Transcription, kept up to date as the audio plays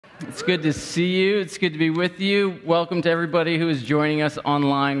It's good to see you. It's good to be with you. Welcome to everybody who is joining us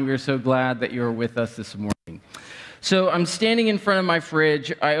online. We are so glad that you are with us this morning. So I'm standing in front of my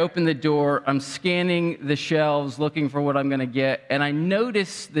fridge. I open the door. I'm scanning the shelves, looking for what I'm going to get. And I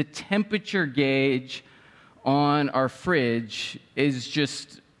notice the temperature gauge on our fridge is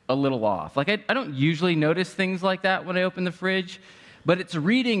just a little off. Like, I don't usually notice things like that when I open the fridge, but it's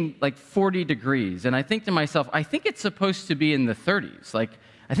reading like 40 degrees. And I think to myself, I think it's supposed to be in the 30s. Like,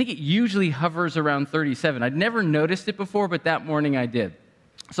 I think it usually hovers around 37. I'd never noticed it before, but that morning I did.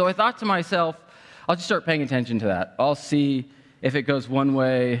 So I thought to myself, I'll just start paying attention to that. I'll see if it goes one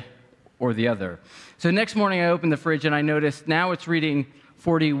way or the other. So next morning I opened the fridge and I noticed now it's reading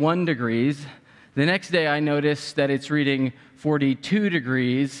 41 degrees. The next day I noticed that it's reading 42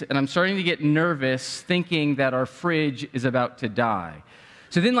 degrees, and I'm starting to get nervous thinking that our fridge is about to die.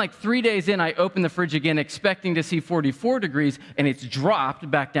 So then, like 3 days in, I open the fridge again expecting to see 44 degrees, and it's dropped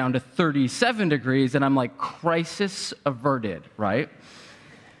back down to 37 degrees, and I'm like, crisis averted, right?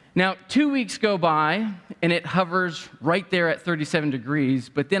 Now, 2 weeks go by, and it hovers right there at 37 degrees,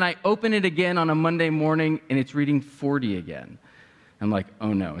 but then I open it again on a Monday morning, and it's reading 40 again. I'm like,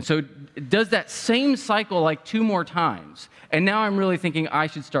 oh no. And so it does that same cycle like 2 more times. And now I'm really thinking I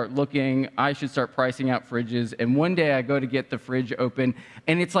should start looking, I should start pricing out fridges. And one day I go to get the fridge open,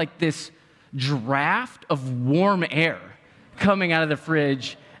 and it's like this draft of warm air coming out of the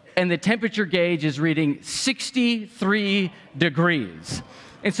fridge, and the temperature gauge is reading 63 degrees.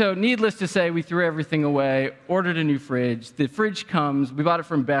 And so needless to say, we threw everything away, ordered a new fridge. The fridge comes, we bought it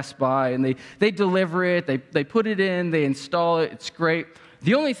from Best Buy, and they deliver it, they put it in, they install it, it's great.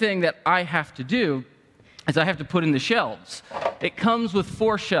 The only thing that I have to do is I have to put in the shelves. It comes with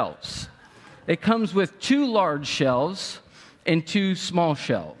 4 shelves. It comes with 2 large shelves and 2 small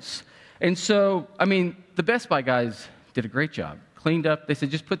shelves. And so, I mean, the Best Buy guys did a great job. Cleaned up. They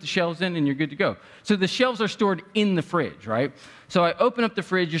said, just put the shelves in and you're good to go. So the shelves are stored in the fridge, right? So I open up the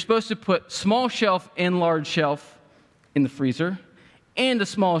fridge. You're supposed to put small shelf and large shelf in the freezer, and a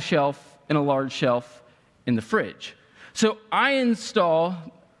small shelf and a large shelf in the fridge. So I install,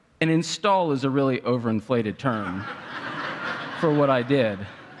 and install is a really overinflated term for what I did.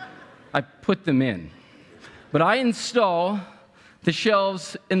 I put them in. But I install the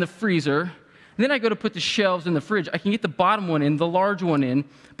shelves in the freezer. Then I go to put the shelves in the fridge. I can get the bottom one in, the large one in,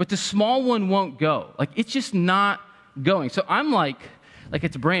 but the small one won't go. Like, it's just not going. So I'm like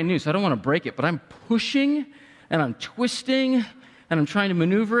it's brand new, so I don't want to break it, but I'm pushing, and I'm twisting, and I'm trying to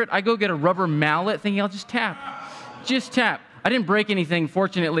maneuver it. I go get a rubber mallet thinking I'll just tap. Just tap. I didn't break anything,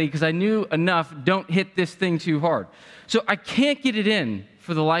 fortunately, because I knew enough, don't hit this thing too hard. So I can't get it in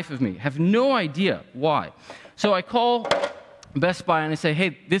for the life of me. Have no idea why. So I call Best Buy and I say,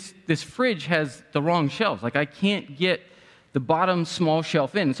 hey, this fridge has the wrong shelves. Like, I can't get the bottom small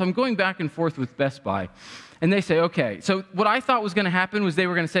shelf in. So I'm going back and forth with Best Buy. And they say, okay. So what I thought was going to happen was they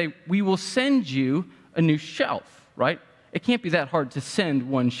were going to say, we will send you a new shelf, right? It can't be that hard to send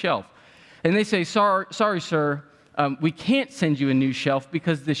one shelf. And they say, sorry, sir, we can't send you a new shelf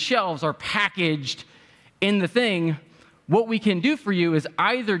because the shelves are packaged in the thing. What we can do for you is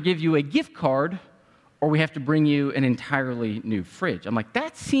either give you a gift card or we have to bring you an entirely new fridge. I'm like,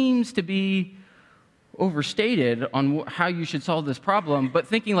 that seems to be overstated on how you should solve this problem, but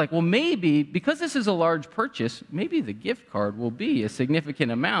thinking like, well, maybe, because this is a large purchase, maybe the gift card will be a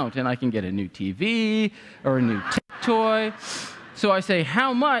significant amount, and I can get a new TV or a new toy. So I say,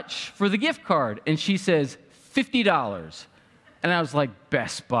 how much for the gift card? And she says, $50. And I was like,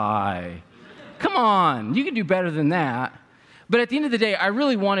 Best Buy, come on, you can do better than that. But at the end of the day, I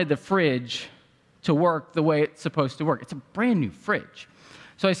really wanted the fridge to work the way it's supposed to work. It's a brand new fridge.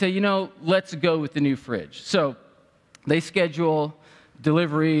 So I say, let's go with the new fridge. So they schedule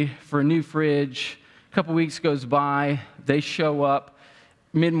delivery for a new fridge. A couple weeks goes by. They show up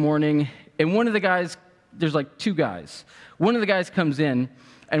mid-morning. And one of the guys, there's like 2 guys. One of the guys comes in,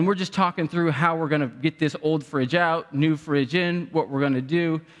 and we're just talking through how we're going to get this old fridge out, new fridge in, what we're going to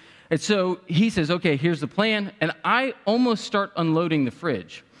do. And so he says, okay, here's the plan. And I almost start unloading the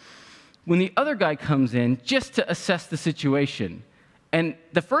fridge when the other guy comes in just to assess the situation. And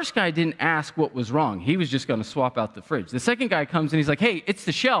the first guy didn't ask what was wrong. He was just going to swap out the fridge. The second guy comes in, he's like, hey, it's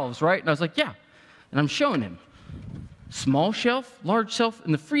the shelves, right? And I was like, yeah. And I'm showing him. Small shelf, large shelf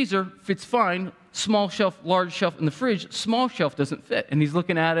in the freezer fits fine. Small shelf, large shelf in the fridge, small shelf doesn't fit. And he's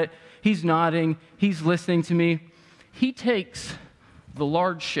looking at it. He's nodding. He's listening to me. He takes the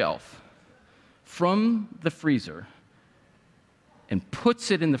large shelf from the freezer and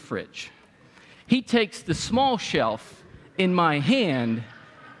puts it in the fridge. He takes the small shelf in my hand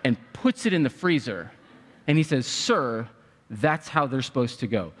and puts it in the freezer. And he says, sir, that's how they're supposed to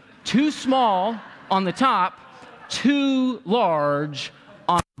go. Too small on the top, too large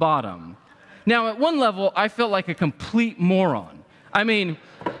on the bottom. Now, at one level, I felt like a complete moron. I mean,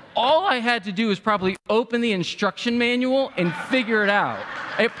 all I had to do was probably open the instruction manual and figure it out.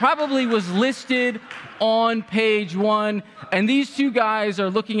 It probably was listed on page 1, and these two guys are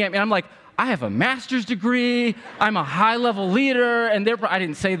looking at me. I'm like, I have a master's degree, I'm a high-level leader, and I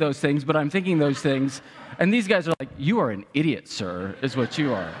didn't say those things, but I'm thinking those things. And these guys are like, you are an idiot, sir, is what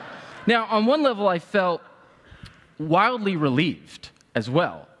you are. Now, on one level, I felt wildly relieved as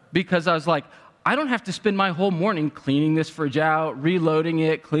well, because I was like, I don't have to spend my whole morning cleaning this fridge out, reloading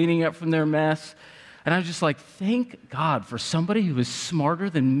it, cleaning up from their mess. And I was just like, thank God for somebody who is smarter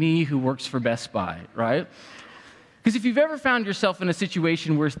than me who works for Best Buy, right? Because if you've ever found yourself in a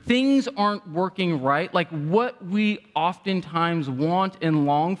situation where things aren't working right, like what we oftentimes want and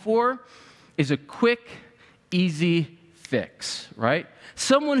long for is a quick, easy fix, right?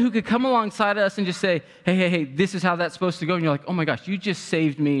 Someone who could come alongside us and just say, hey, this is how that's supposed to go. And you're like, oh my gosh, you just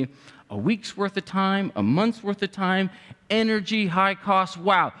saved me a week's worth of time, a month's worth of time, energy, high cost.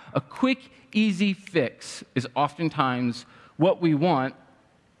 Wow, a quick, easy fix is oftentimes what we want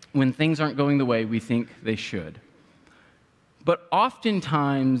when things aren't going the way we think they should. But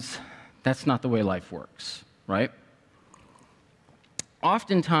oftentimes, that's not the way life works, right?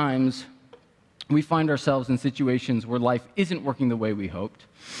 Oftentimes, we find ourselves in situations where life isn't working the way we hoped,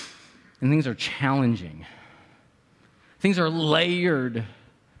 and things are challenging. Things are layered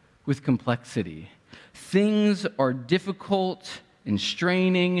with complexity. Things are difficult and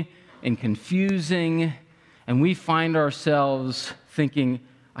straining and confusing, and we find ourselves thinking,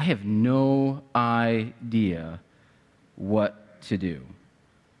 I have no idea what to do.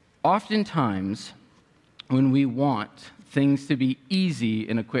 Oftentimes, when we want things to be easy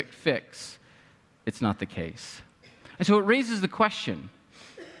and a quick fix, it's not the case. And so it raises the question,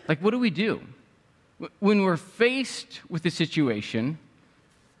 like, what do we do? When we're faced with a situation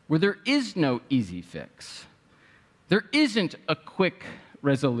where there is no easy fix, there isn't a quick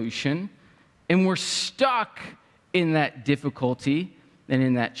resolution, and we're stuck in that difficulty and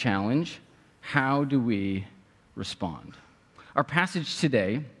in that challenge, how do we respond? Our passage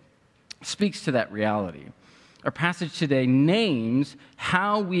today speaks to that reality. Our passage today names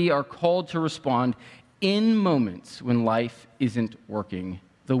how we are called to respond in moments when life isn't working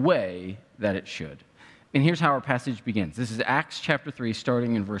the way that it should. And here's how our passage begins. This is Acts chapter 3,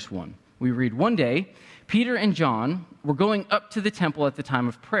 starting in verse 1. We read, one day, Peter and John were going up to the temple at the time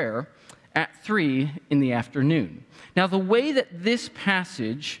of prayer at 3 in the afternoon. Now, the way that this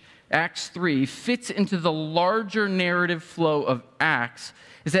passage, Acts 3, fits into the larger narrative flow of Acts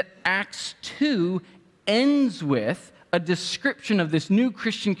is that Acts 2 ends with a description of this new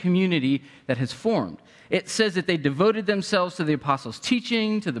Christian community that has formed. It says that they devoted themselves to the apostles'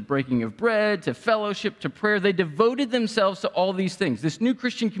 teaching, to the breaking of bread, to fellowship, to prayer. They devoted themselves to all these things. This new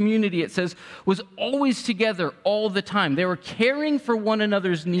Christian community, it says, was always together all the time. They were caring for one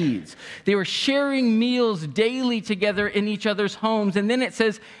another's needs. They were sharing meals daily together in each other's homes. And then it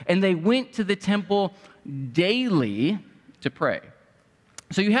says, and they went to the temple daily to pray.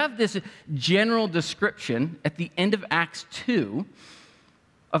 So you have this general description at the end of Acts 2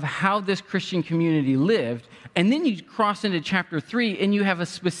 of how this Christian community lived, and then you cross into chapter 3 and you have a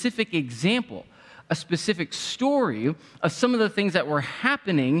specific example, a specific story of some of the things that were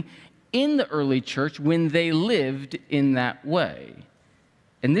happening in the early church when they lived in that way.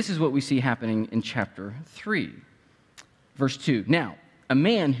 And this is what we see happening in chapter 3. Verse 2, now, a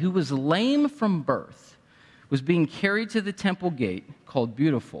man who was lame from birth was being carried to the temple gate called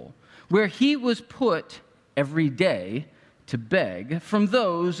Beautiful, where he was put every day to beg from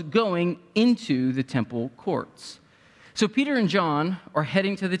those going into the temple courts. So Peter and John are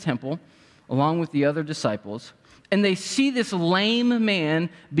heading to the temple along with the other disciples, and they see this lame man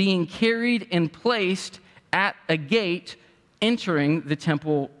being carried and placed at a gate entering the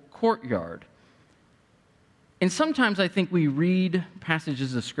temple courtyard. And sometimes I think we read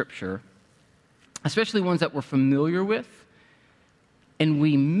passages of Scripture, especially ones that we're familiar with, and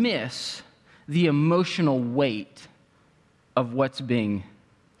we miss the emotional weight of what's being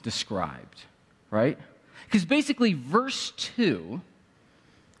described, right? Because basically verse 2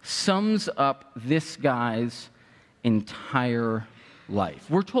 sums up this guy's entire life.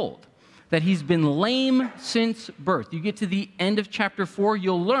 We're told that he's been lame since birth. You get to the end of chapter 4,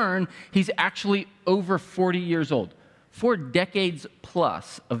 you'll learn he's actually over 40 years old. 4 decades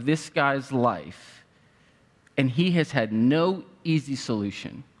plus of this guy's life, and he has had no easy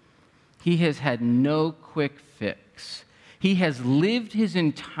solution. He has had no quick fix. He has lived his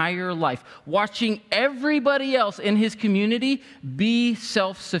entire life watching everybody else in his community be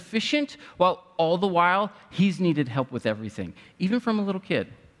self-sufficient, while all the while he's needed help with everything, even from a little kid.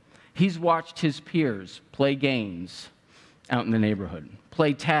 He's watched his peers play games out in the neighborhood,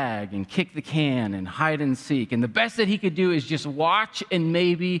 play tag and kick the can and hide and seek. And the best that he could do is just watch and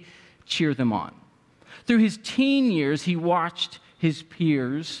maybe cheer them on. Through his teen years, he watched his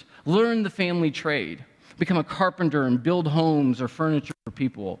peers learn the family trade, become a carpenter and build homes or furniture for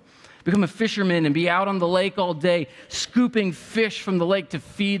people, become a fisherman and be out on the lake all day, scooping fish from the lake to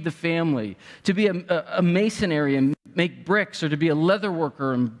feed the family, to be a masonry and make bricks, or to be a leather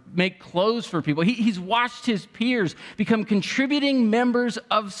worker and make clothes for people. He's watched his peers become contributing members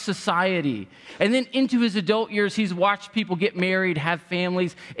of society. And then into his adult years, he's watched people get married, have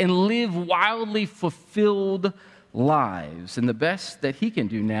families, and live wildly fulfilled lives. And the best that he can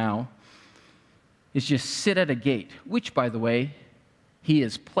do now is just sit at a gate, which, by the way, he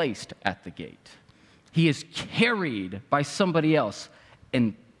is placed at the gate. He is carried by somebody else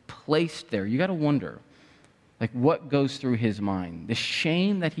and placed there. You got to wonder, like, what goes through his mind? The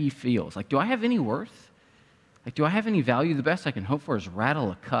shame that he feels. Like, do I have any worth? Like, do I have any value? The best I can hope for is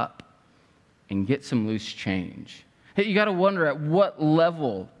rattle a cup and get some loose change. Hey, you got to wonder at what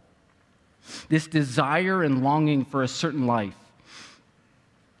level this desire and longing for a certain life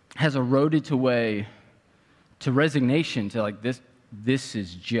has eroded away to resignation, to like, this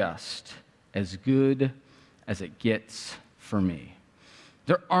is just as good as it gets for me.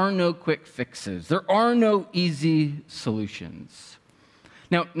 There are no quick fixes. There are no easy solutions.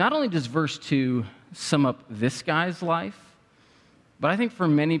 Now, not only does verse 2 sum up this guy's life, but I think for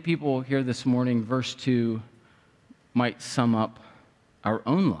many people here this morning, verse 2 might sum up our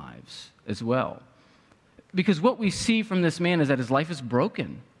own lives as well. Because what we see from this man is that his life is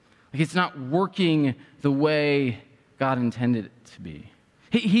broken. Like, it's not working the way God intended it to be.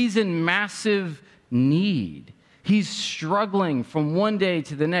 He's in massive need. He's struggling from one day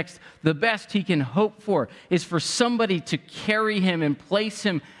to the next. The best he can hope for is for somebody to carry him and place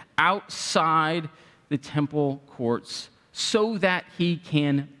him outside the temple courts so that he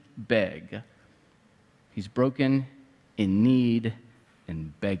can beg. He's broken, in need,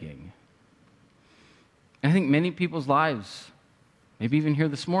 and begging. And I think many people's lives, maybe even here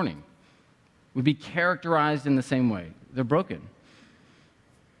this morning, would be characterized in the same way. They're broken.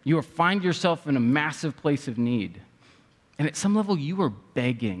 You find yourself in a massive place of need. And at some level, you are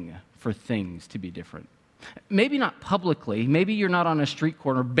begging for things to be different. Maybe not publicly. Maybe you're not on a street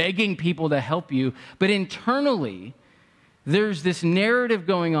corner begging people to help you. But internally, there's this narrative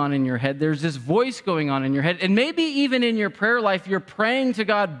going on in your head. There's this voice going on in your head. And maybe even in your prayer life, you're praying to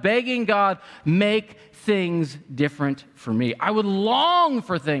God, begging God, make things different for me. I would long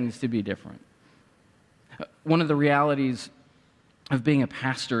for things to be different. One of the realities of being a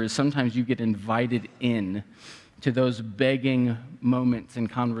pastor is sometimes you get invited in to those begging moments and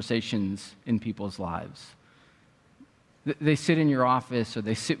conversations in people's lives. They sit in your office, or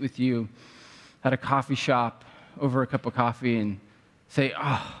they sit with you at a coffee shop over a cup of coffee and say,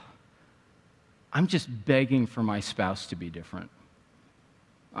 I'm just begging for my spouse to be different.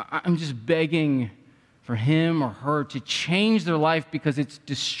 I'm just begging for him or her to change their life because it's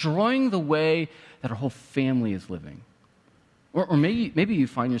destroying the way that our whole family is living. Or maybe you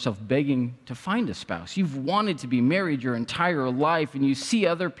find yourself begging to find a spouse. You've wanted to be married your entire life, and you see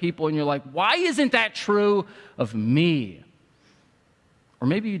other people, and you're like, why isn't that true of me? Or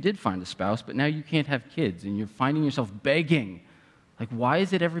maybe you did find a spouse, but now you can't have kids, and you're finding yourself begging. Like, why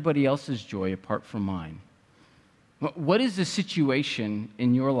is it everybody else's joy apart from mine? What is the situation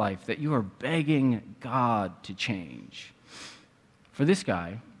in your life that you are begging God to change? For this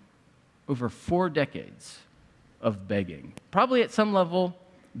guy, over 4 decades of begging. Probably at some level,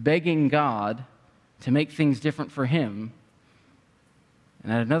 begging God to make things different for him.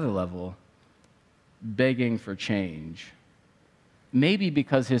 And at another level, begging for change. Maybe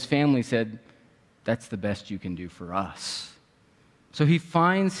because his family said, that's the best you can do for us. So he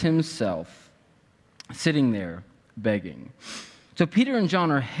finds himself sitting there begging. So Peter and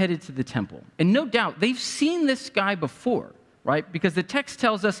John are headed to the temple. And no doubt, they've seen this guy before, right? Because the text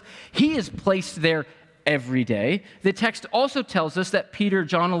tells us he is placed there every day. The text also tells us that Peter,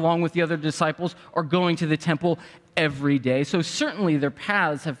 John, along with the other disciples, are going to the temple every day. So certainly their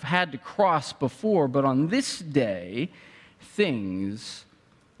paths have had to cross before, but on this day, things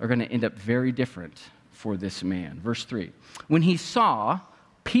are going to end up very different for this man. Verse 3, when he saw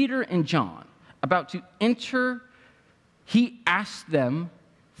Peter and John about to enter, he asked them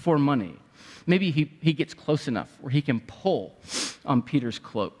for money. Maybe he gets close enough where he can pull on Peter's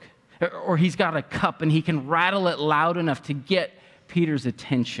cloak. or he's got a cup and he can rattle it loud enough to get Peter's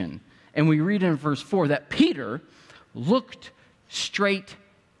attention. And we read in verse 4 that Peter looked straight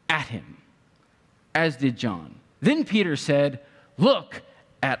at him, as did John. Then Peter said, "Look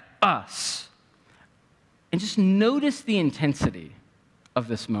at us." And just notice the intensity of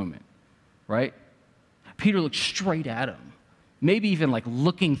this moment, right? Peter looked straight at him, maybe even like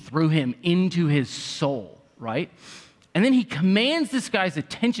looking through him into his soul, right? And then he commands this guy's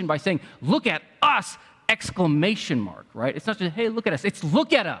attention by saying, "Look at us!" exclamation mark, right? It's not just, "Hey, look at us." It's,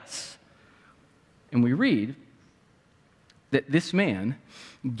 "Look at us." And we read that this man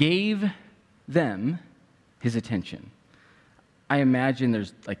gave them his attention. I imagine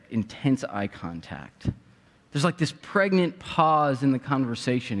there's like intense eye contact. There's like this pregnant pause in the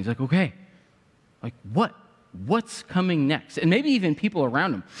conversation. He's like, "Okay, like what? What's coming next?" And maybe even people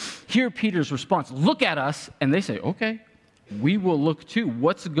around him hear Peter's response, "Look at us," and they say, "Okay, we will look too.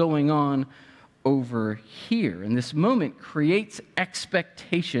 What's going on over here?" And this moment creates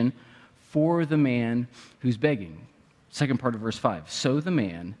expectation for the man who's begging. Second part of verse 5. So the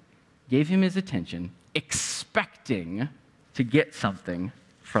man gave him his attention, expecting to get something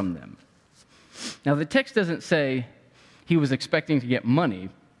from them. Now, the text doesn't say he was expecting to get money,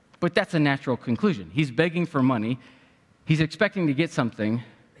 but that's a natural conclusion. He's begging for money. He's expecting to get something,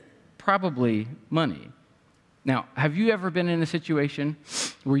 probably money. Now, have you ever been in a situation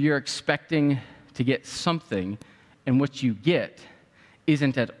where you're expecting to get something and what you get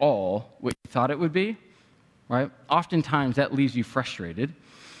isn't at all what you thought it would be, right? Oftentimes that leaves you frustrated.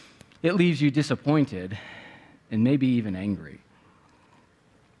 It leaves you disappointed and maybe even angry.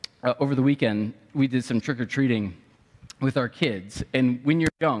 Over the weekend, we did some trick-or-treating with our kids. And when you're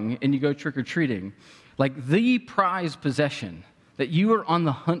young and you go trick-or-treating, like the prized possession that you are on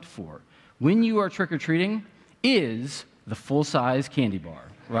the hunt for when you are trick-or-treating is the full-size candy bar,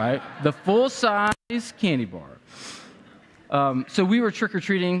 right? The full-size candy bar. So we were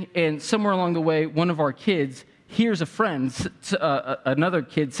trick-or-treating, and somewhere along the way, one of our kids hears a friend, another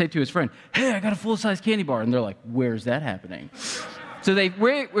kid say to his friend, "Hey, I got a full-size candy bar." And they're like, "Where's that happening?" So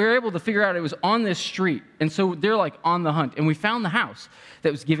we were able to figure out it was on this street. And so they're like on the hunt. And we found the house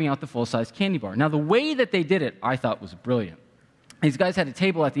that was giving out the full-size candy bar. Now, the way that they did it, I thought was brilliant. These guys had a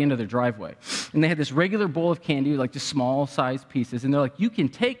table at the end of their driveway. And they had this regular bowl of candy, like just small-sized pieces. And they're like, "You can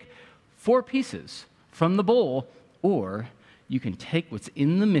take 4 pieces from the bowl, or you can take what's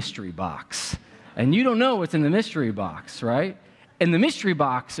in the mystery box." And you don't know what's in the mystery box, right? And the mystery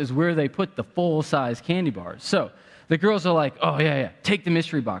box is where they put the full-size candy bars. So the girls are like, "Oh, yeah, take the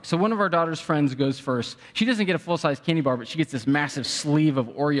mystery box." So one of our daughter's friends goes first. She doesn't get a full-size candy bar, but she gets this massive sleeve of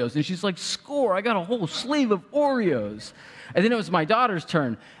Oreos. And she's like, "Score, I got a whole sleeve of Oreos." And then it was my daughter's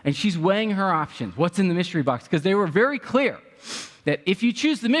turn, and she's weighing her options. What's in the mystery box? Because they were very clear that if you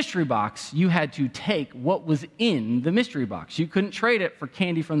choose the mystery box, you had to take what was in the mystery box. You couldn't trade it for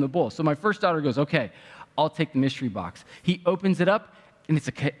candy from the bowl. So my first daughter goes, "Okay, I'll take the mystery box." He opens it up, and it's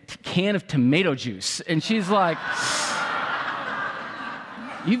a can of tomato juice. And she's like,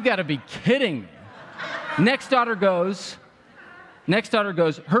 "You've got to be kidding me." Next daughter goes.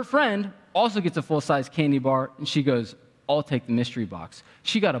 Her friend also gets a full-size candy bar, and she goes, "I'll take the mystery box."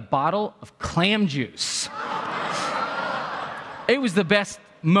 She got a bottle of clam juice. It was the best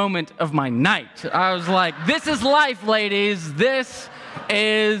moment of my night. I was like, this is life, ladies. This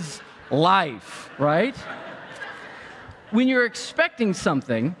is life, right? When you're expecting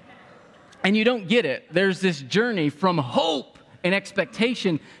something and you don't get it, there's this journey from hope and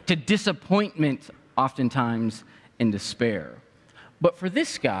expectation to disappointment, oftentimes, and despair. But for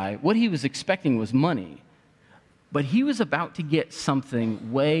this guy, what he was expecting was money. But he was about to get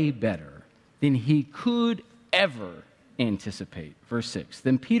something way better than he could ever anticipate. Verse 6,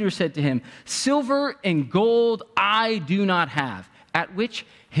 then Peter said to him, "Silver and gold I do not have," at which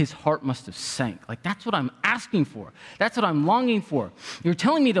his heart must have sank. Like, that's what I'm asking for. That's what I'm longing for. You're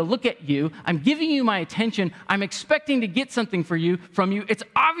telling me to look at you. I'm giving you my attention. I'm expecting to get something from you. It's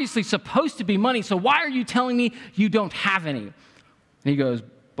obviously supposed to be money, so why are you telling me you don't have any? And he goes,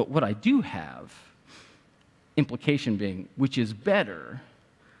 "But what I do have," implication being, "which is better,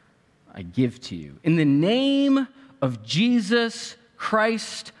 I give to you. In the name of Jesus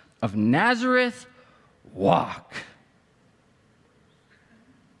Christ of Nazareth, walk."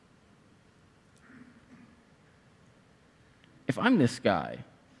 If I'm this guy,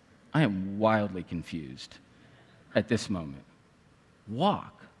 I am wildly confused at this moment.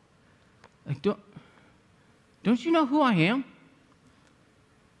 Walk? Like, don't you know who I am?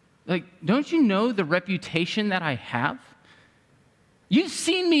 Like, don't you know the reputation that I have? You've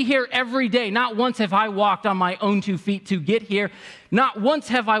seen me here every day. Not once have I walked on my own 2 feet to get here. Not once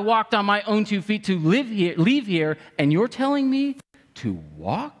have I walked on my own 2 feet to leave here, and you're telling me to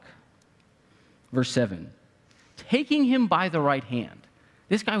walk? Verse 7, taking him by the right hand.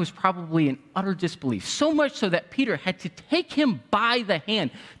 This guy was probably in utter disbelief, so much so that Peter had to take him by the hand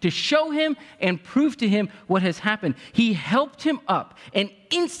to show him and prove to him what has happened. He helped him up, and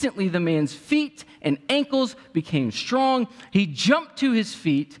instantly the man's feet and ankles became strong. He jumped to his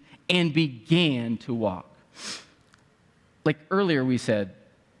feet and began to walk. Like earlier we said,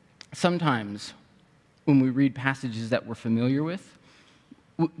 sometimes when we read passages that we're familiar with,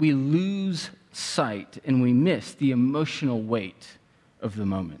 we lose sight and we miss the emotional weight of the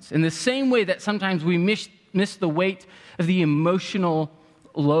moments. In the same way that sometimes we miss the weight of the emotional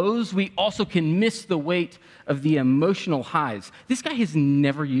lows, we also can miss the weight of the emotional highs. This guy has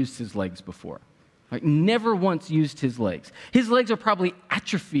never used his legs before. Right? Never once used his legs. His legs are probably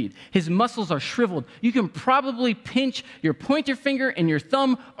atrophied. His muscles are shriveled. You can probably pinch your pointer finger and your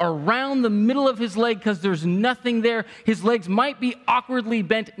thumb around the middle of his leg because there's nothing there. His legs might be awkwardly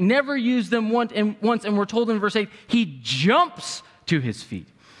bent. Never used them once, and we're told in verse 8, he jumps to his feet.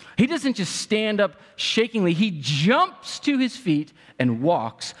 He doesn't just stand up shakingly. He jumps to his feet and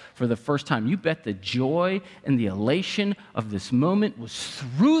walks for the first time. You bet the joy and the elation of this moment was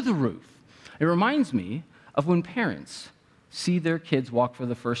through the roof. It reminds me of when parents see their kids walk for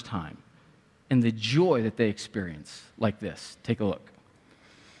the first time and the joy that they experience like this. Take a look.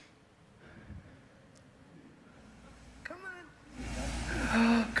 Come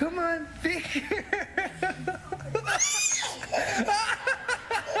on. Come on.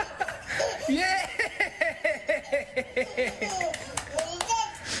 Yeah.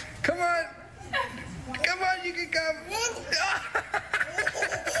 Come on. Come on, you can come.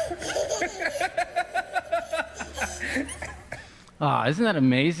 Isn't that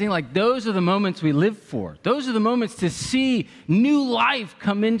amazing? Like, those are the moments we live for. Those are the moments to see new life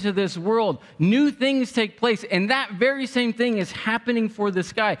come into this world. New things take place. And that very same thing is happening for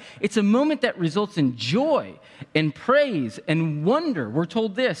this guy. It's a moment that results in joy and praise and wonder. We're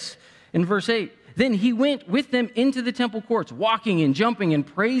told this in verse 8. Then he went with them into the temple courts, walking and jumping and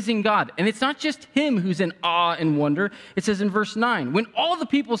praising God. And it's not just him who's in awe and wonder. It says in verse 9, when all the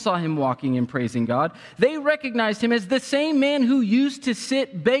people saw him walking and praising God, they recognized him as the same man who used to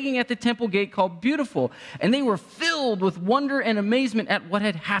sit begging at the temple gate called Beautiful. And they were filled with wonder and amazement at what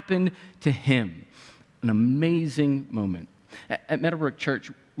had happened to him. An amazing moment. At Meadowbrook Church,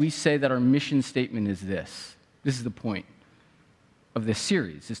 we say that our mission statement is this. This is the point of this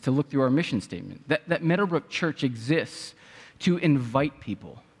series, is to look through our mission statement. That Meadowbrook Church exists to invite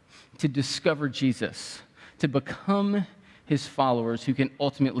people to discover Jesus, to become his followers who can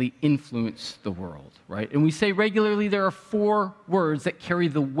ultimately influence the world, right? And we say regularly there are 4 words that carry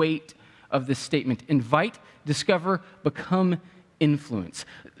the weight of this statement: invite, discover, become, influence.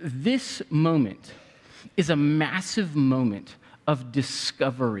 This moment is a massive moment of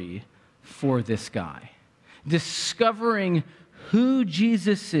discovery for this guy. Discovering who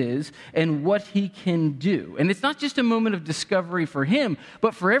Jesus is and what he can do. And it's not just a moment of discovery for him,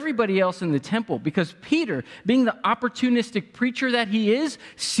 but for everybody else in the temple, because Peter, being the opportunistic preacher that he is,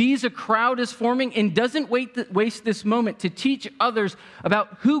 sees a crowd is forming and doesn't waste this moment to teach others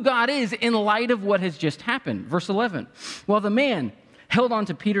about who God is in light of what has just happened. Verse 11, while the man held on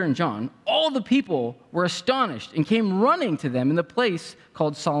to Peter and John, all the people were astonished and came running to them in the place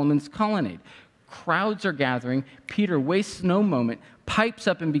called Solomon's Colonnade. Crowds are gathering. Peter wastes no moment, pipes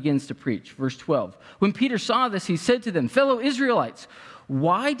up and begins to preach. Verse 12, when Peter saw this, he said to them, fellow Israelites,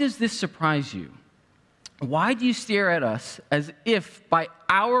 why does this surprise you? Why do you stare at us as if by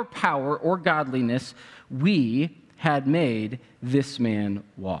our power or godliness we had made this man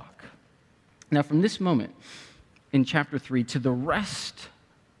walk? Now, from this moment in chapter 3 to the rest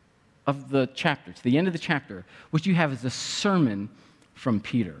of the chapter, to the end of the chapter, what you have is a sermon from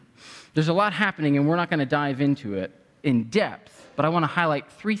Peter. There's a lot happening, and we're not going to dive into it in depth, but I want to highlight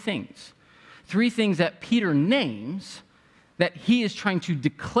 3 things. 3 things that Peter names that he is trying to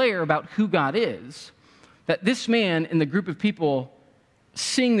declare about who God is, that this man and the group of people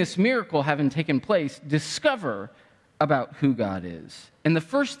seeing this miracle having taken place discover about who God is. And the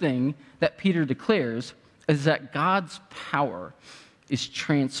first thing that Peter declares is that God's power is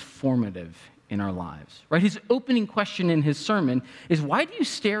transformative in our lives, right? His opening question in his sermon is, why do you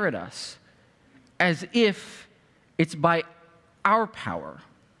stare at us as if it's by our power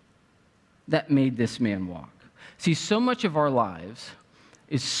that made this man walk? See, so much of our lives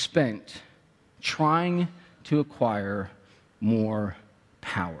is spent trying to acquire more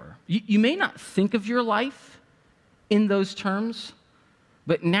power. You may not think of your life in those terms,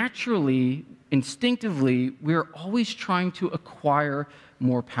 But naturally, instinctively, we're always trying to acquire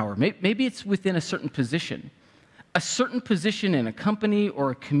more power. Maybe it's within a certain position in a company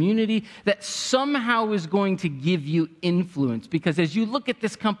or a community that somehow is going to give you influence. Because as you look at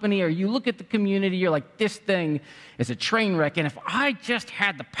this company or you look at the community, you're like, this thing is a train wreck, and if I just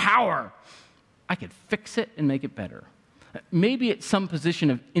had the power, I could fix it and make it better. Maybe it's some position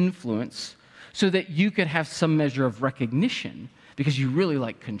of influence so that you could have some measure of recognition because you really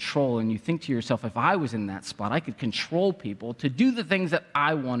like control, and you think to yourself, if I was in that spot, I could control people to do the things that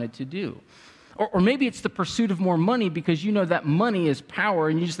I wanted to do. Or maybe it's the pursuit of more money because you know that money is power,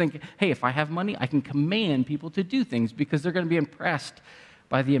 and you just think, hey, if I have money, I can command people to do things because they're going to be impressed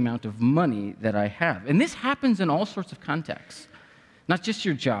by the amount of money that I have. And this happens in all sorts of contexts, not just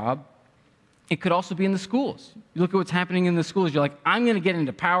your job. It could also be in the schools. You look at what's happening in the schools, you're like, I'm going to get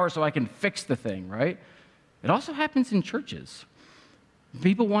into power so I can fix the thing, right? It also happens in churches.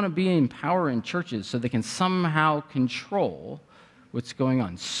 People want to be in power in churches so they can somehow control what's going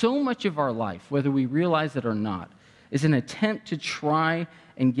on. So much of our life, whether we realize it or not, is an attempt to try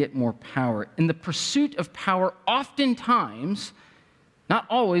and get more power. And the pursuit of power oftentimes, not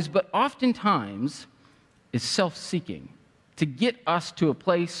always, but oftentimes, is self-seeking to get us to a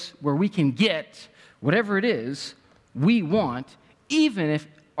place where we can get whatever it is we want, even if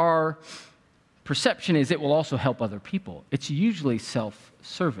our perception is it will also help other people. It's usually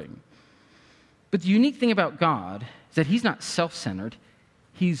self-serving. But the unique thing about God is that he's not self-centered,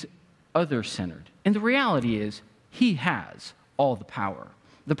 he's other-centered. And the reality is he has all the power.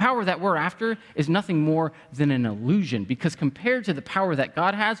 The power that we're after is nothing more than an illusion, because compared to the power that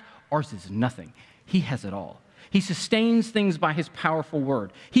God has, ours is nothing. He has it all. He sustains things by his powerful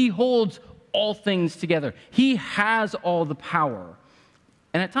word. He holds all things together. He has all the power.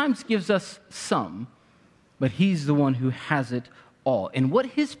 And at times gives us some, but he's the one who has it all. And what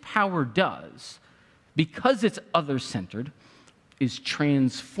his power does, because it's other-centered, is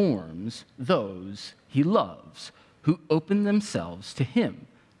transforms those he loves who open themselves to him.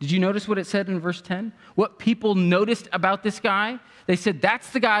 Did you notice what it said in verse 10? What people noticed about this guy? They said, that's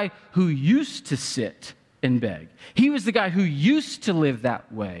the guy who used to sit and beg. He was the guy who used to live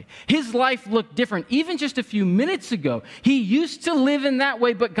that way. His life looked different. Even just a few minutes ago, he used to live in that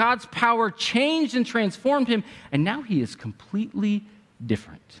way, but God's power changed and transformed him, and now he is completely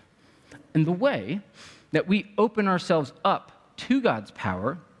different. And the way that we open ourselves up to God's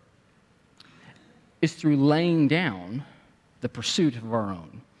power is through laying down the pursuit of our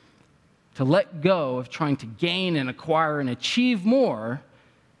own. To let go of trying to gain and acquire and achieve more,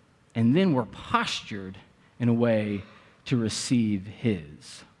 and then we're postured in a way to receive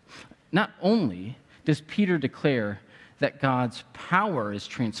his. Not only does Peter declare that God's power is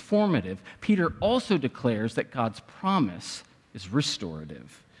transformative, Peter also declares that God's promise is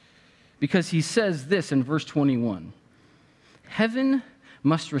restorative. Because he says this in verse 21, heaven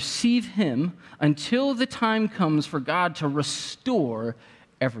must receive him until the time comes for God to restore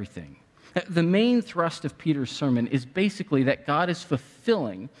everything. The main thrust of Peter's sermon is basically that God is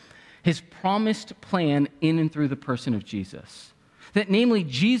fulfilling his promised plan in and through the person of Jesus. That namely,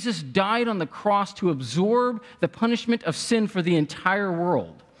 Jesus died on the cross to absorb the punishment of sin for the entire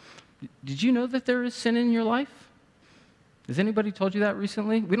world. Did you know that there is sin in your life? Has anybody told you that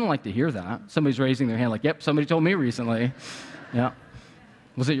recently? We don't like to hear that. Somebody's raising their hand like, yep, somebody told me recently. Yeah.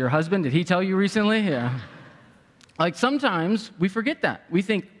 Was it your husband? Did he tell you recently? Yeah. Like sometimes we forget that. We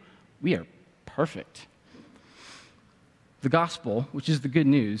think we are perfect. The gospel, which is the good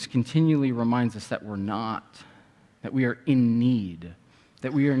news, continually reminds us that we're not, that we are in need,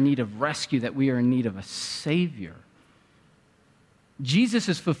 that we are in need of rescue, that we are in need of a Savior. Jesus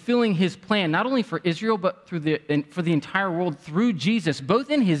is fulfilling his plan, not only for Israel, but for the entire world through Jesus,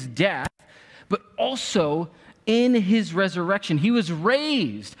 both in his death, but also in his resurrection. He was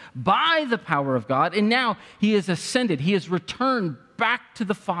raised by the power of God, and now he has ascended. He has returned back to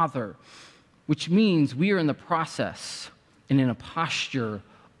the Father, which means we are in the process and in a posture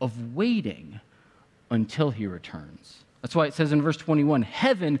of waiting until he returns. That's why it says in verse 21,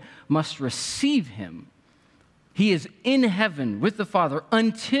 heaven must receive him. He is in heaven with the Father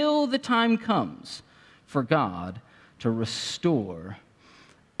until the time comes for God to restore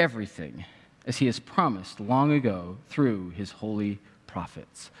everything as he has promised long ago through his holy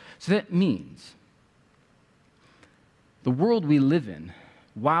prophets. So that means the world we live in,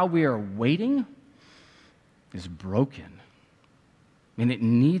 while we are waiting, is broken. And it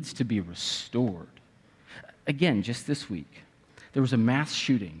needs to be restored. Again, just this week, there was a mass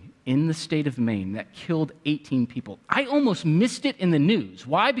shooting in the state of Maine that killed 18 people. I almost missed it in the news.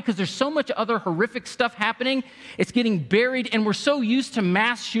 Why? Because there's so much other horrific stuff happening. It's getting buried, and we're so used to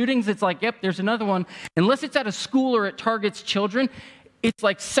mass shootings, it's like, yep, there's another one. Unless it's at a school or it targets children, it's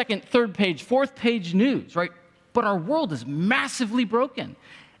like second, third page, fourth page news, right? But our world is massively broken.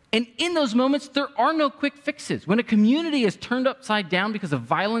 And in those moments, there are no quick fixes. When a community is turned upside down because of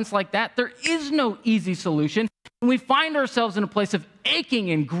violence like that, there is no easy solution. And we find ourselves in a place of aching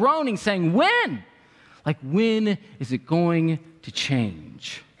and groaning, saying, when? Like, when is it going to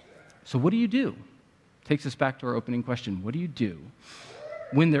change? So what do you do? Takes us back to our opening question. What do you do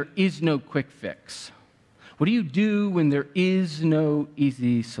when there is no quick fix? What do you do when there is no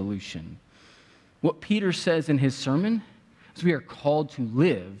easy solution? What Peter says in his sermon is we are called to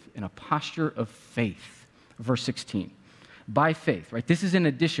live in a posture of faith. Verse 16. By faith, right? This is in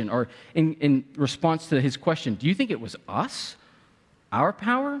addition, or in response to his question, do you think it was us, our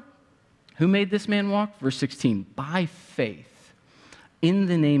power, who made this man walk? Verse 16. By faith, in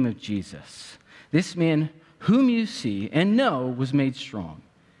the name of Jesus, this man whom you see and know was made strong.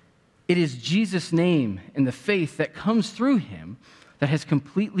 It is Jesus' name and the faith that comes through him that has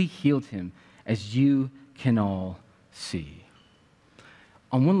completely healed him, as you can all see.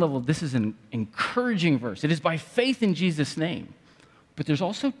 On one level, this is an encouraging verse. It is by faith in Jesus' name. But there's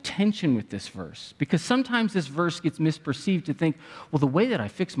also tension with this verse, because sometimes this verse gets misperceived to think, well, the way that I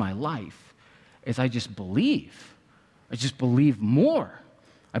fix my life is I just believe. I just believe more.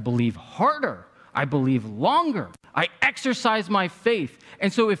 I believe harder. I believe longer. I exercise my faith.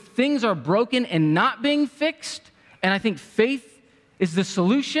 And so if things are broken and not being fixed, and I think faith is the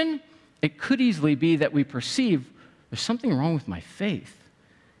solution, it could easily be that we perceive there's something wrong with my faith.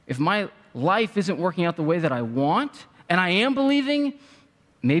 If my life isn't working out the way that I want, and I am believing,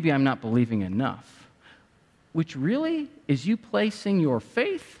 maybe I'm not believing enough, which really is you placing your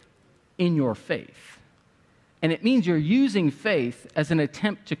faith in your faith. And it means you're using faith as an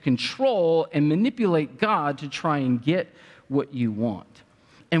attempt to control and manipulate God to try and get what you want.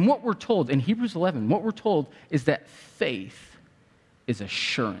 And what we're told in Hebrews 11, what we're told is that faith is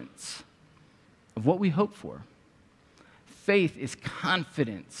assurance of what we hope for. Faith is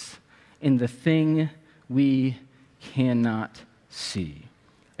confidence in the thing we cannot see.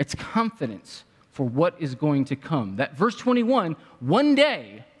 It's confidence for what is going to come. That verse 21, one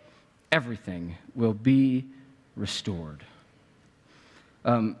day, everything will be restored.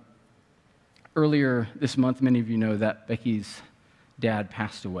 Earlier this month, many of you know that Becky's dad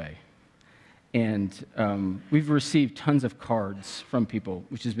passed away. And we've received tons of cards from people,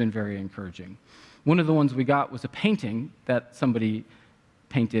 which has been very encouraging. One of the ones we got was a painting that somebody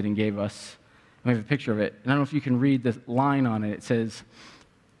painted and gave us. We have a picture of it. And I don't know if you can read the line on it. It says,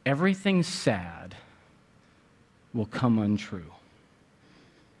 everything sad will come untrue.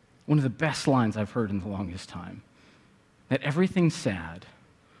 One of the best lines I've heard in the longest time. That everything sad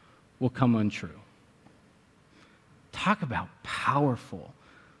will come untrue. Talk about powerful.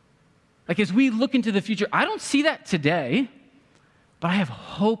 Like, as we look into the future, I don't see that today, but I have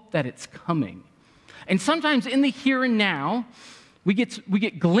hope that it's coming. And sometimes in the here and now, we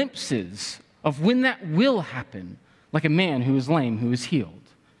get glimpses of when that will happen, like a man who is lame who is healed.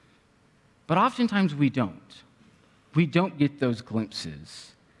 But oftentimes we don't. We don't get those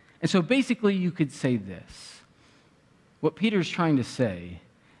glimpses. And so basically you could say this. What Peter's trying to say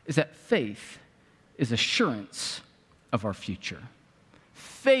is that faith is assurance of our future.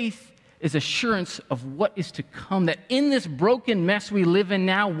 Faith is assurance of what is to come, that in this broken mess we live in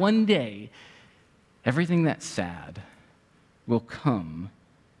now, one day, everything that's sad will come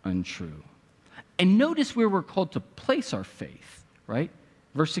untrue. And notice where we're called to place our faith, right?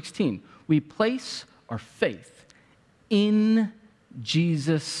 Verse 16, we place our faith in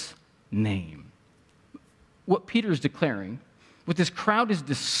Jesus' name. What Peter is declaring, what this crowd is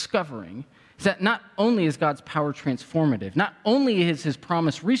discovering, is that not only is God's power transformative, not only is his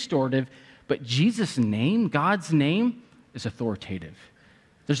promise restorative, but Jesus' name, God's name, is authoritative.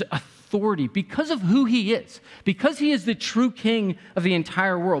 There's authority because of who he is, because he is the true king of the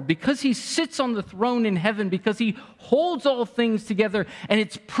entire world, because he sits on the throne in heaven, because he holds all things together, and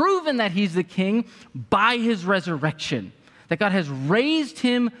it's proven that he's the king by his resurrection, that God has raised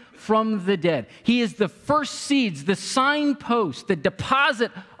him from the dead. He is the first seeds, the signpost, the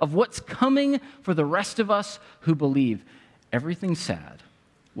deposit of what's coming for the rest of us who believe. Everything sad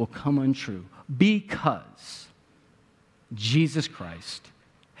will come untrue because Jesus Christ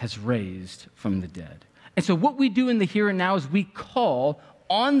has raised from the dead. And so what we do in the here and now is we call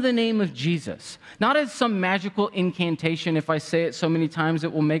on the name of Jesus, not as some magical incantation. If I say it so many times,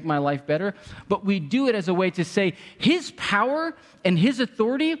 it will make my life better. But we do it as a way to say his power and his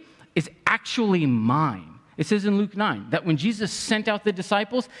authority is actually mine. It says in Luke 9 that when Jesus sent out the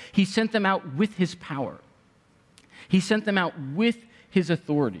disciples, he sent them out with his power. He sent them out with his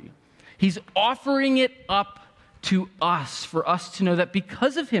authority. He's offering it up to us for us to know that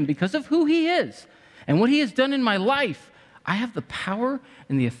because of him, because of who he is and what he has done in my life, I have the power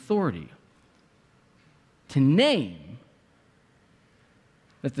and the authority to name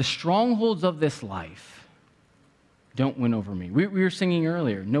that the strongholds of this life don't win over me. We were singing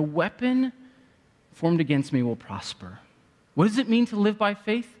earlier, no weapon formed against me will prosper. What does it mean to live by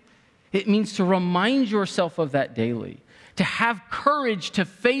faith? It means to remind yourself of that daily, to have courage to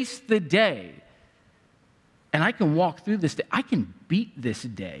face the day. And I can walk through this day. I can beat this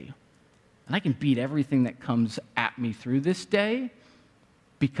day. And I can beat everything that comes at me through this day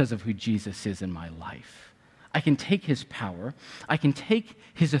because of who Jesus is in my life. I can take his power. I can take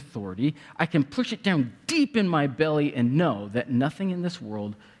his authority. I can push it down deep in my belly and know that nothing in this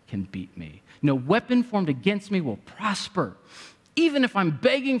world can beat me. No weapon formed against me will prosper. Even if I'm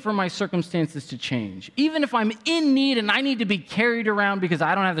begging for my circumstances to change, even if I'm in need and I need to be carried around because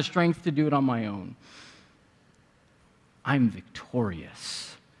I don't have the strength to do it on my own, I'm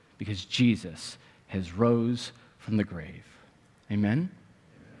victorious because Jesus has rose from the grave. Amen?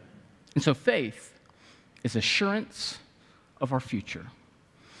 And so faith is assurance of our future,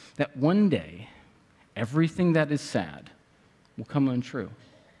 that one day everything that is sad will come untrue.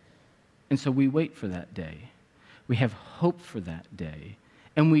 And so we wait for that day. We have hope for that day.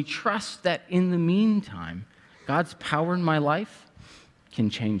 And we trust that in the meantime, God's power in my life can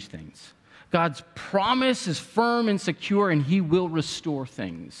change things. God's promise is firm and secure, and he will restore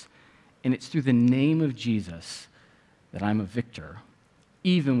things. And it's through the name of Jesus that I'm a victor,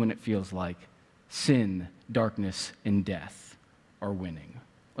 even when it feels like sin, darkness, and death are winning.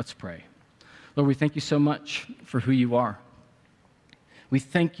 Let's pray. Lord, we thank you so much for who you are. We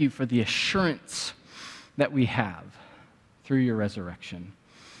thank you for the assurance that we have through your resurrection.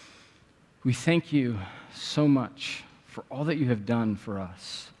 We thank you so much for all that you have done for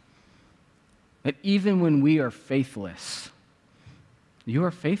us. That even when we are faithless, you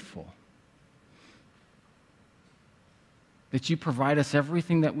are faithful. That you provide us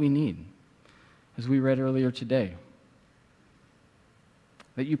everything that we need, as we read earlier today.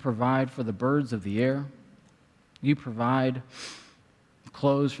 That you provide for the birds of the air. You provide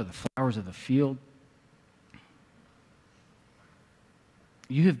clothes for the flowers of the field.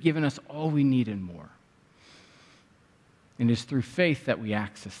 You have given us all we need and more. And it is through faith that we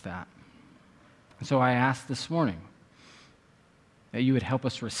access that. And so I ask this morning that you would help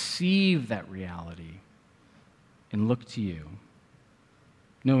us receive that reality and look to you,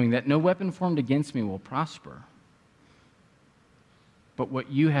 knowing that no weapon formed against me will prosper, but what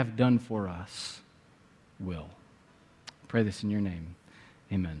you have done for us will. I pray this in your name.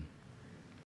 Amen.